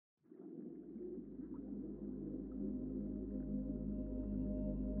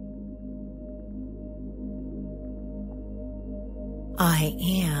I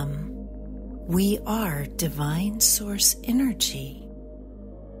am. We are divine source energy.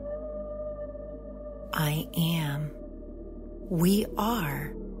 I am. We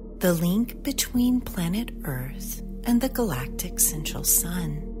are the link between planet Earth and the galactic central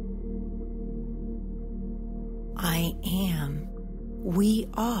sun. I am. We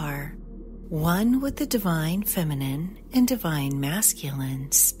are one with the divine feminine and divine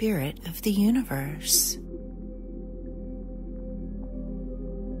masculine spirit of the universe.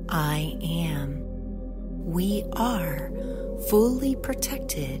 I am. We are fully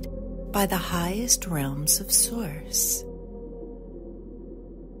protected by the highest realms of Source.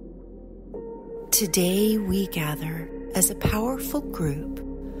 Today we gather as a powerful group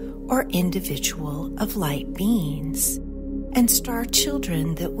or individual of light beings and star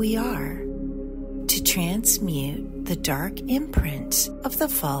children that we are to transmute the dark imprint of the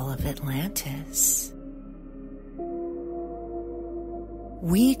fall of Atlantis.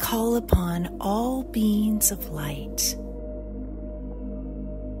 We call upon all beings of light,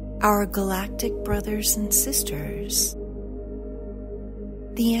 our galactic brothers and sisters,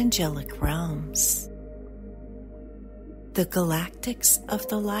 the angelic realms, the galactics of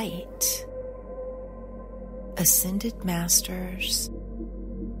the light, ascended masters,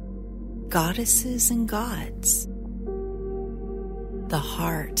 goddesses and gods, the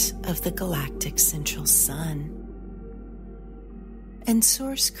heart of the galactic central sun, and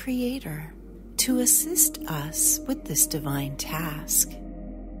Source Creator to assist us with this divine task.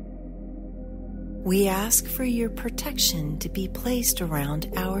 We ask for your protection to be placed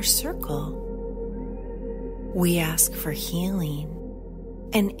around our circle. We ask for healing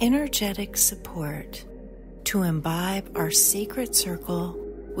and energetic support to imbibe our sacred circle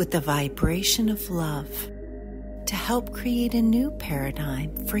with the vibration of love to help create a new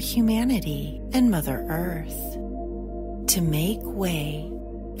paradigm for humanity and Mother Earth, to make way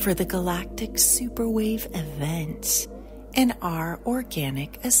for the galactic superwave event in our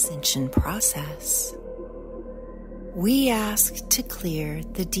organic ascension process. We ask to clear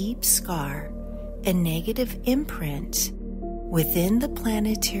the deep scar and negative imprint within the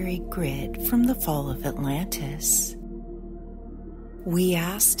planetary grid from the fall of Atlantis. We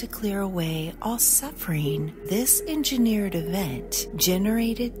ask to clear away all suffering this engineered event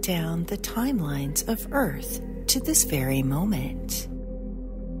generated down the timelines of Earth to this very moment.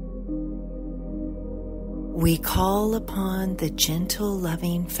 We call upon the gentle,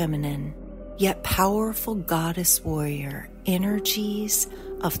 loving, feminine, yet powerful goddess warrior energies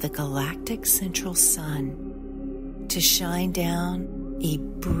of the galactic central sun to shine down a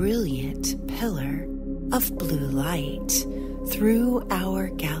brilliant pillar of blue light through our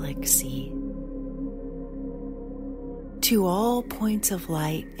galaxy to all points of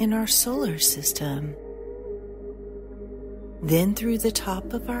light in our solar system, then through the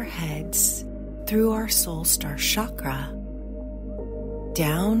top of our heads, through our soul star chakra,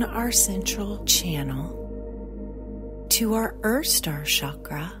 down our central channel to our earth star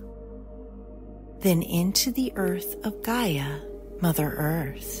chakra, then into the earth of Gaia, Mother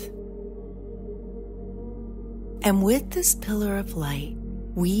Earth. And with this pillar of light,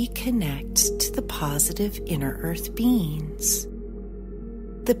 we connect to the positive inner earth beings,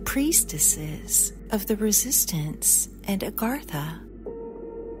 the priestesses of the resistance and Agartha,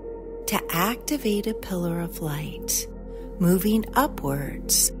 to activate a pillar of light, moving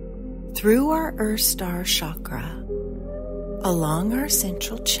upwards through our earth star chakra, along our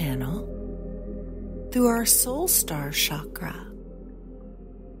central channel, through our soul star chakra,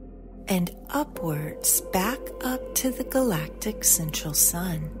 and upwards back up to the galactic central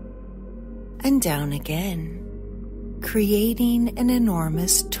sun, and down again, creating an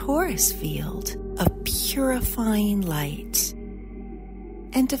enormous torus field of purifying light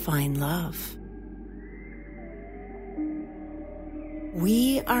and divine love.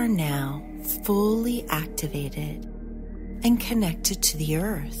 We are now fully activated and connected to the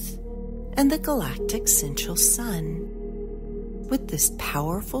Earth and the galactic central sun with this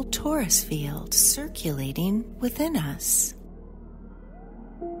powerful torus field circulating within us.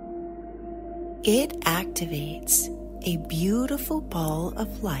 It activates a beautiful ball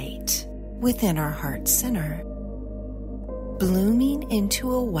of light within our heart center, blooming into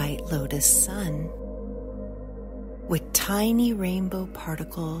a white lotus sun with tiny rainbow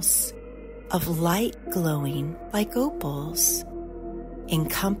particles of light glowing like opals,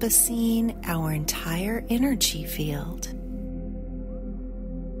 encompassing our entire energy field.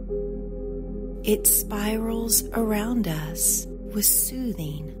 It spirals around us with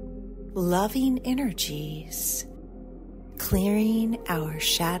soothing, loving energies, clearing our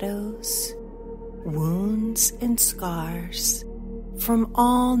shadows, wounds, and scars from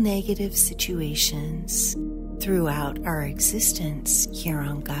all negative situations throughout our existence here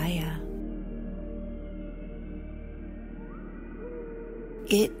on Gaia.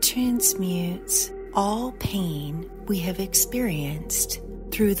 It transmutes all pain we have experienced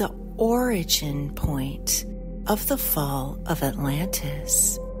through the origin point of the fall of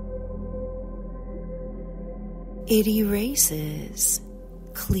Atlantis. It erases,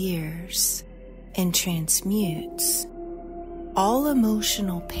 clears, and transmutes all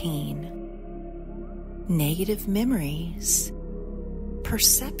emotional pain, negative memories,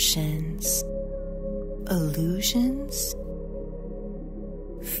 perceptions, illusions,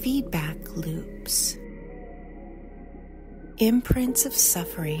 feedback loops, imprints of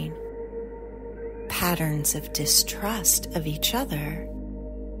suffering, patterns of distrust of each other,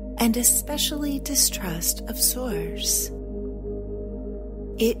 and especially distrust of Source.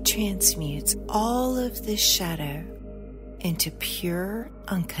 It transmutes all of this shadow into pure,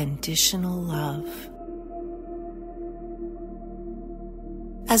 unconditional love.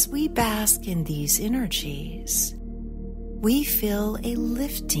 As we bask in these energies, we feel a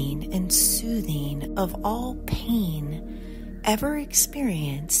lifting and soothing of all pain ever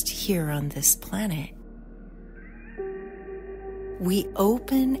experienced here on this planet. We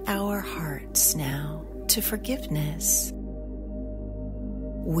open our hearts now to forgiveness.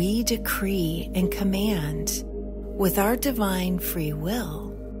 We decree and command with our divine free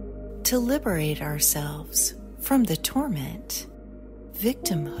will to liberate ourselves from the torment,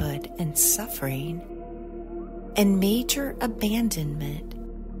 victimhood, and suffering, and major abandonment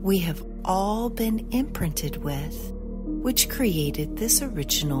we have all been imprinted with, which created this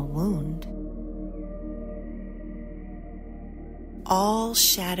original wound. All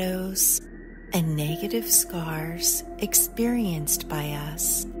shadows and negative scars experienced by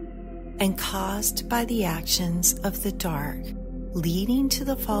us and caused by the actions of the dark leading to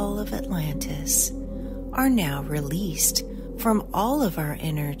the fall of Atlantis are now released from all of our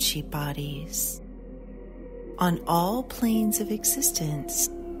energy bodies, on all planes of existence,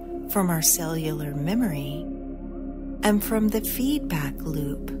 from our cellular memory, and from the feedback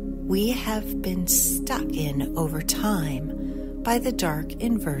loop we have been stuck in over time by the dark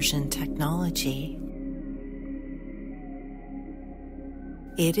inversion technology.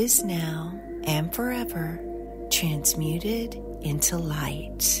 It is now and forever transmuted into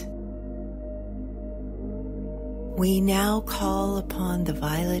light. We now call upon the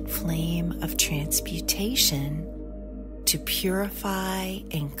violet flame of transmutation to purify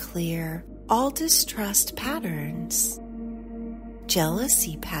and clear all distrust patterns,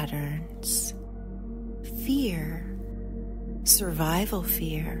 jealousy patterns, fear, survival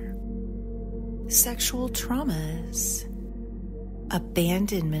fear, sexual traumas,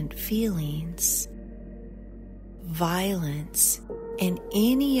 abandonment feelings, violence, and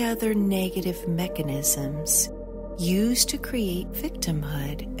any other negative mechanisms used to create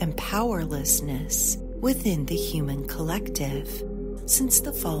victimhood and powerlessness within the human collective since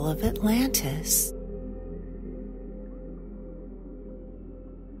the fall of Atlantis.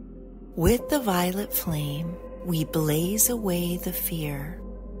 With the violet flame, we blaze away the fear,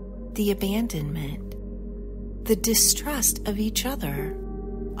 the abandonment, the distrust of each other,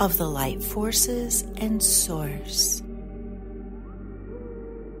 of the light forces and Source.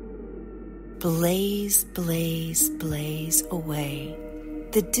 Blaze, blaze, blaze away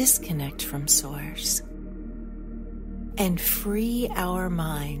the disconnect from Source, and free our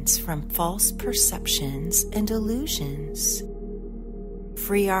minds from false perceptions and illusions.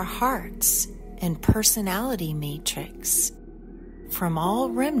 Free our hearts and personality matrix from all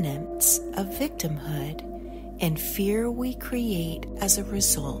remnants of victimhood and fear we create as a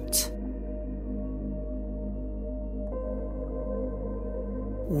result.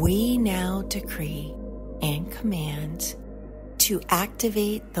 We now decree and command to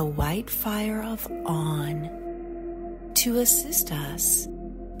activate the white fire of On to assist us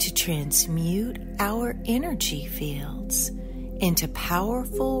to transmute our energy fields into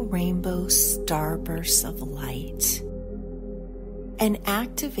powerful rainbow starbursts of light and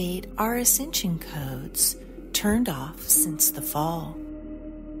activate our ascension codes turned off since the fall.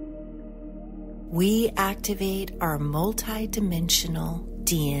 We activate our multi-dimensional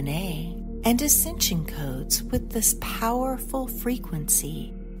DNA and ascension codes with this powerful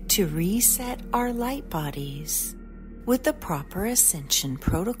frequency to reset our light bodies with the proper ascension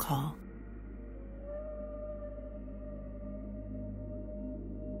protocol.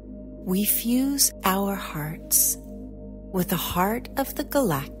 We fuse our hearts with the heart of the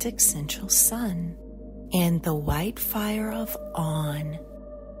galactic central sun and the white fire of On.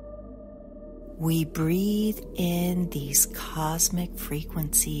 we breathe in these cosmic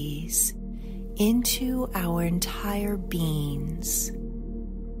frequencies into our entire beings.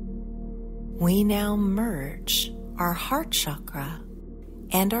 We now merge our heart chakra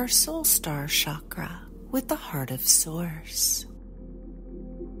and our soul star chakra with the heart of Source.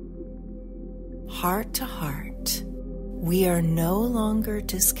 Heart to heart, we are no longer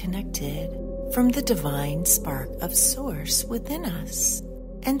disconnected from the divine spark of Source within us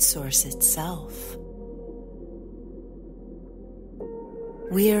and Source itself.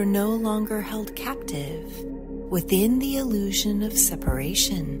 We are no longer held captive within the illusion of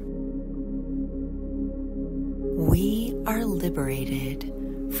separation. We are liberated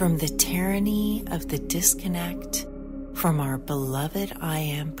from the tyranny of the disconnect from our beloved I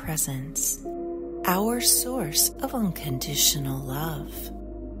Am presence, our source of unconditional love.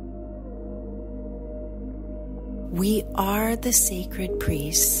 We are the sacred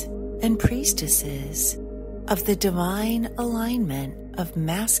priests and priestesses of the divine alignment of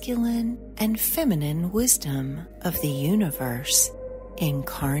masculine and feminine wisdom of the universe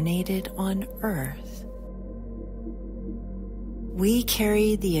incarnated on Earth. We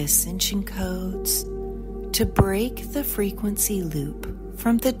carry the ascension codes to break the frequency loop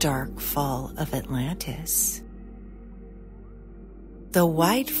from the dark fall of Atlantis. The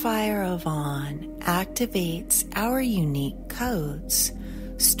white fire of On activates our unique codes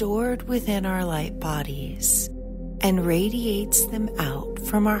stored within our light bodies and radiates them out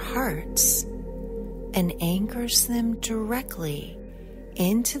from our hearts and anchors them directly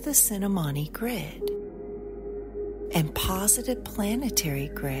into the Sinamani grid and positive planetary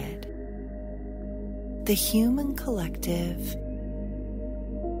grid, the human collective,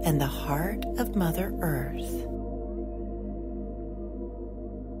 and the heart of Mother Earth.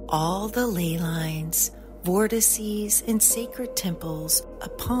 All the ley lines, vortices, and sacred temples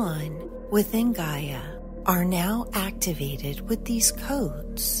upon within Gaia are now activated with these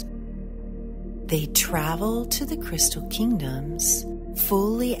codes. They travel to the crystal kingdoms,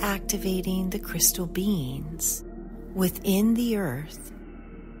 fully activating the crystal beings within the earth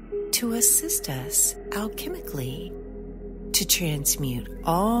to assist us alchemically to transmute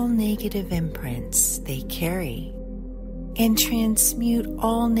all negative imprints they carry and transmute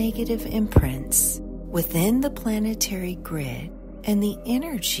all negative imprints within the planetary grid and the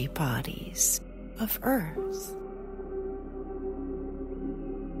energy bodies of Earth.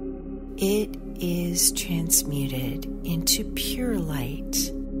 It is transmuted into pure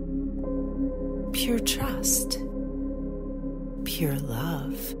light, pure trust, pure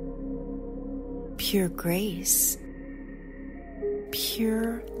love, pure grace,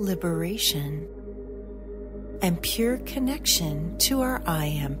 pure liberation, and pure connection to our I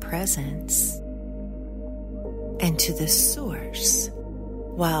Am presence and to the Source,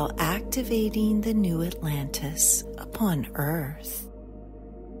 while activating the new Atlantis upon Earth.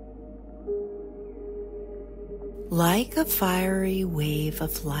 Like a fiery wave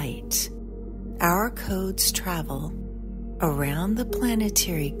of light, our codes travel around the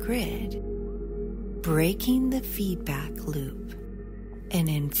planetary grid, breaking the feedback loop and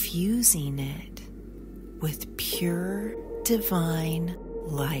infusing it with pure divine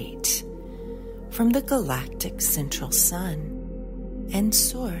light from the galactic central sun and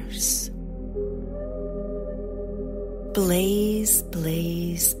Source. Blaze,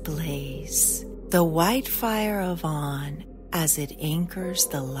 blaze, blaze, the white fire of On as it anchors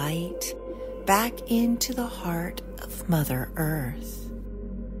the light back into the heart of Mother Earth.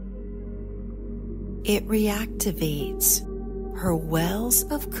 It reactivates her wells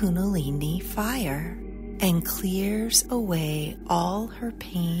of Kundalini fire and clears away all her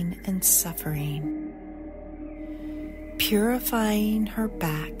pain and suffering, purifying her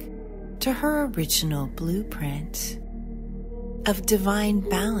back to her original blueprint of divine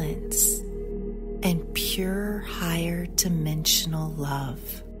balance and pure higher dimensional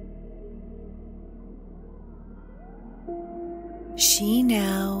love. She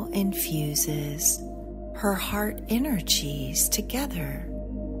now infuses her heart energies together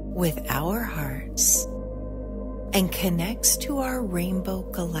with our hearts and connects to our rainbow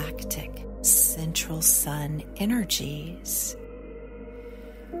galactic central sun energies,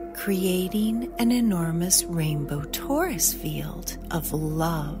 creating an enormous rainbow torus field of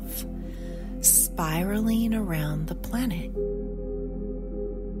love spiraling around the planet.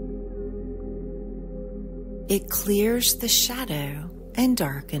 It clears the shadow and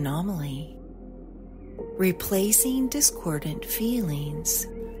dark anomaly, replacing discordant feelings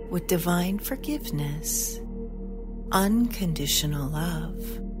with divine forgiveness, unconditional love,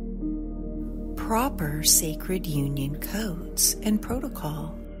 proper sacred union codes and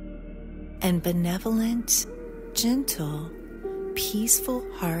protocol, and benevolent, gentle, peaceful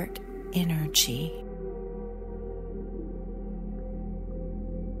heart energy.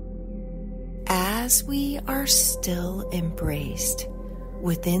 As we are still embraced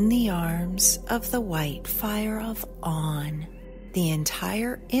within the arms of the white fire of On, the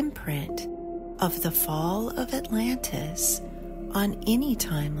entire imprint of the fall of Atlantis on any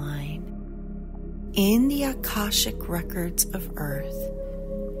timeline, in the Akashic records of Earth,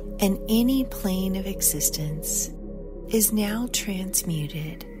 and any plane of existence is now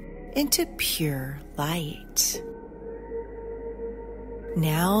transmuted into pure light.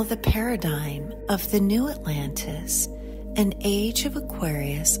 Now the paradigm of the new Atlantis and age of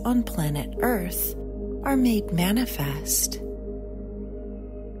Aquarius on planet Earth are made manifest.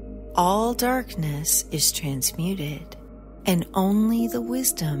 All darkness is transmuted, and only the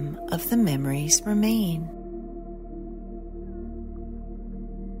wisdom of the memories remain.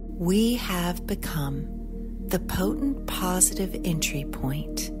 We have become the potent positive entry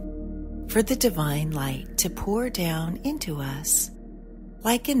point for the divine light to pour down into us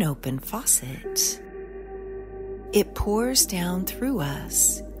like an open faucet. It pours down through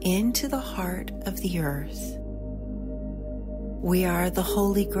us into the heart of the earth. We are the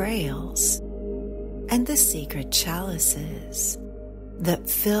holy grails and the sacred chalices that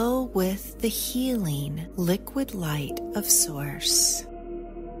fill with the healing liquid light of Source.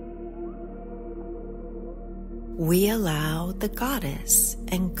 We allow the goddess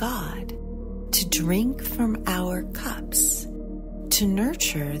and God to drink from our cups to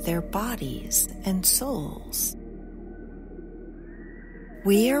nurture their bodies and souls.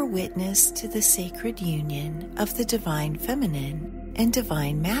 We are witness to the sacred union of the divine feminine and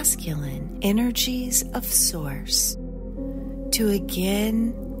divine masculine energies of Source to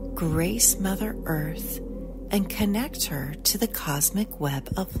again grace Mother Earth and connect her to the cosmic web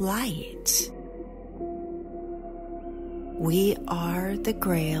of light. We are the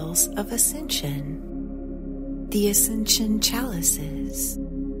grails of ascension, the ascension chalices.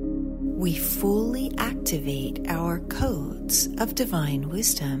 We fully activate our codes of divine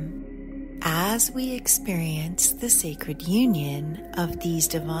wisdom as we experience the sacred union of these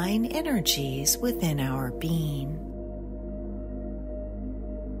divine energies within our being.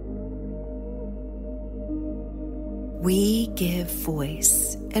 We give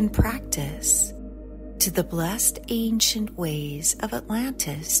voice and practice to the blessed ancient ways of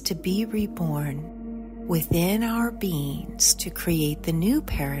Atlantis to be reborn within our beings to create the new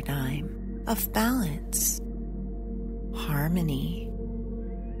paradigm of balance, harmony,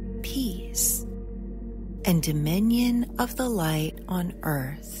 peace, and dominion of the light on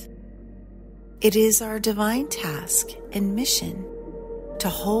Earth. It is our divine task and mission to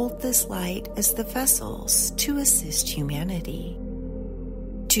hold this light as the vessels to assist humanity,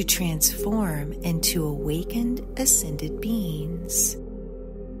 to transform into awakened, ascended beings.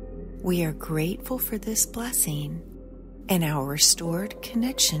 We are grateful for this blessing and our restored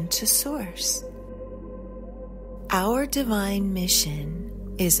connection to Source. Our divine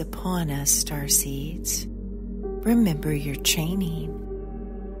mission is upon us, starseeds. Remember your training.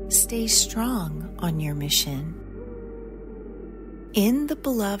 Stay strong on your mission. In the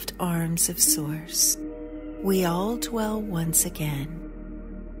beloved arms of Source, we all dwell once again.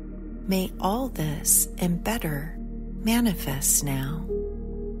 May all this and better manifest now.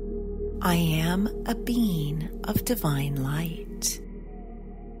 I am a being of divine light.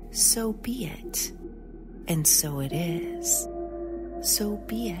 So be it, and so it is. So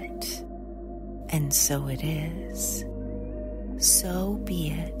be it, and so it is. So be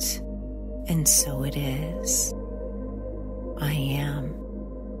it, and so it is. I am.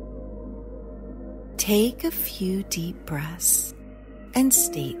 Take a few deep breaths and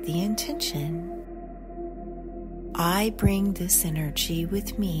state the intention. I bring this energy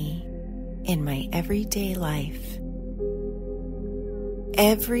with me in my everyday life.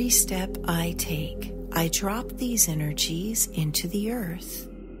 Every step I take, I drop these energies into the earth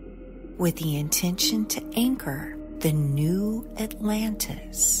with the intention to anchor the new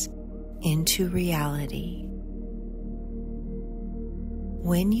Atlantis into reality.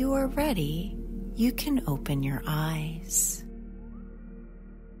 When you are ready, you can open your eyes.